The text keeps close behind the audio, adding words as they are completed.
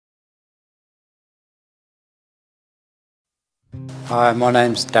Hi, my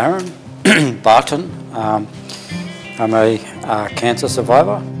name's Darren Barton. I'm a cancer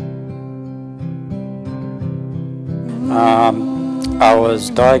survivor. I was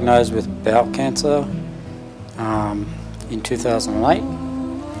diagnosed with bowel cancer in 2008,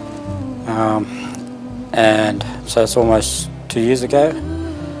 and so it's almost 2 years ago.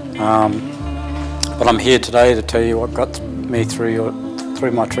 But I'm here today to tell you what got me through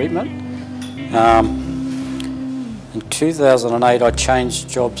my treatment. In 2008 I changed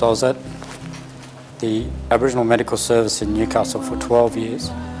jobs. I was at the Aboriginal Medical Service in Newcastle for 12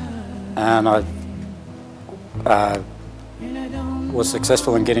 years, and I was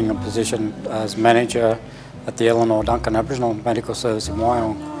successful in getting a position as manager at the Eleanor Duncan Aboriginal Medical Service in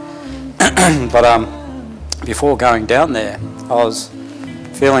Wyong. But before going down there, I was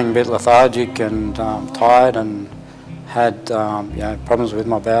feeling a bit lethargic and tired, and had problems with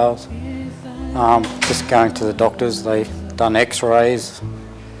my bowels. Just going to the doctors, they done x-rays,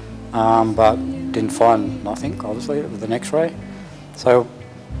 but didn't find nothing, obviously, with an x-ray. So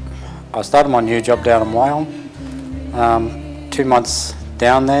I started my new job down in Wyong. 2 months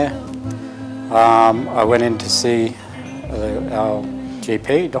down there, I went in to see our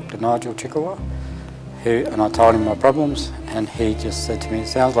GP, Dr. Nigel Chikawa, and I told him my problems, and he just said to me, "It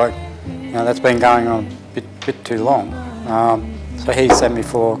sounds like that's been going on a bit too long." So he sent me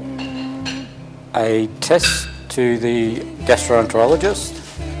for a test to the gastroenterologist,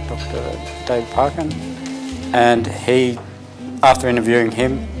 Dr. David Parkin, and he, after interviewing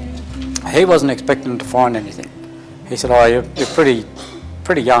him, he wasn't expecting to find anything. He said, "Oh, you're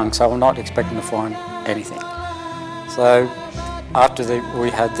pretty young, so I'm not expecting to find anything." So after we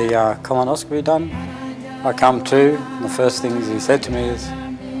had the colonoscopy done, I come to, and the first things he said to me is,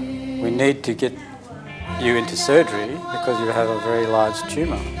 "We need to get you into surgery because you have a very large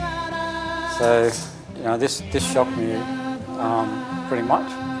tumour." So, this shocked me pretty much.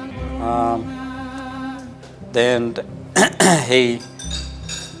 Then he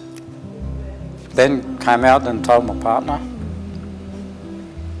then came out and told my partner,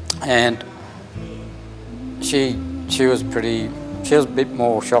 and she was a bit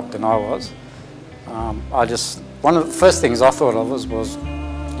more shocked than I was. One of the first things I thought of was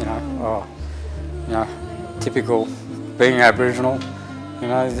typical being Aboriginal,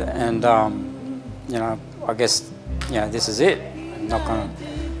 and I guess this is it. I'm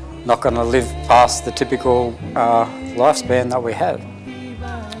not gonna live past the typical lifespan that we have.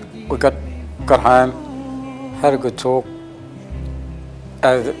 We got home, had a good talk,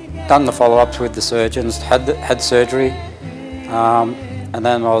 done the follow-ups with the surgeons, had surgery, and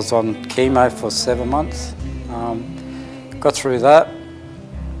then I was on chemo for 7 months. Got through that,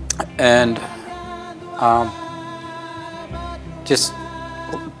 and just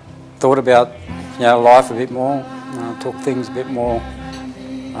thought about life a bit more, took things a bit more,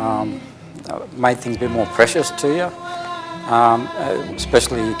 made things a bit more precious to you,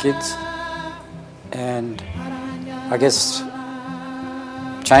 especially your kids, and I guess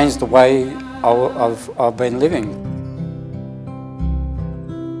changed the way I've been living.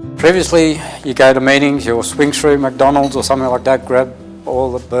 Previously, you go to meetings, you'll swing through McDonald's or something like that, grab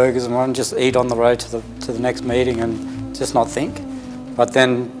all the burgers and run, just eat on the road to the next meeting and just not think. But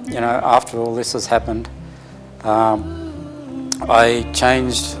then, after all this has happened, I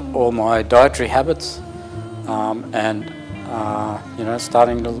changed all my dietary habits, and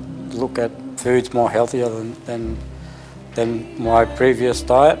starting to look at foods more healthier than my previous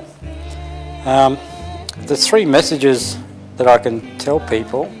diet. The 3 messages that I can tell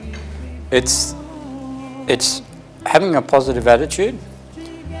people, it's having a positive attitude,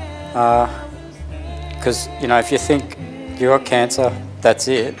 because if you think you got cancer, that's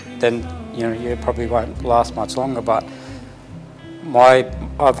it, then you probably won't last much longer. But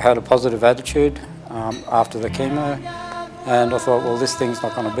I've had a positive attitude after the chemo, and I thought, well, this thing's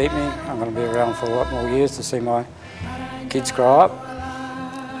not going to beat me. I'm going to be around for a lot more years to see my kids grow up.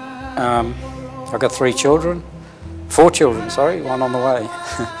 I've got 4 children, sorry, 1 on the way.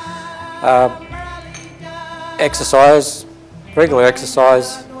 Exercise, regular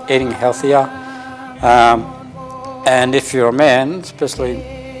exercise, eating healthier, and if you're a man, especially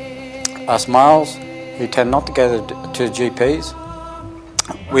us males who tend not to go to GPs,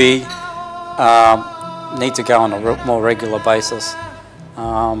 we need to go on a more regular basis,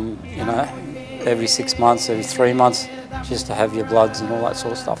 every 6 months, every 3 months, just to have your bloods and all that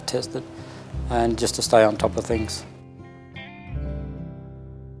sort of stuff tested, and just to stay on top of things.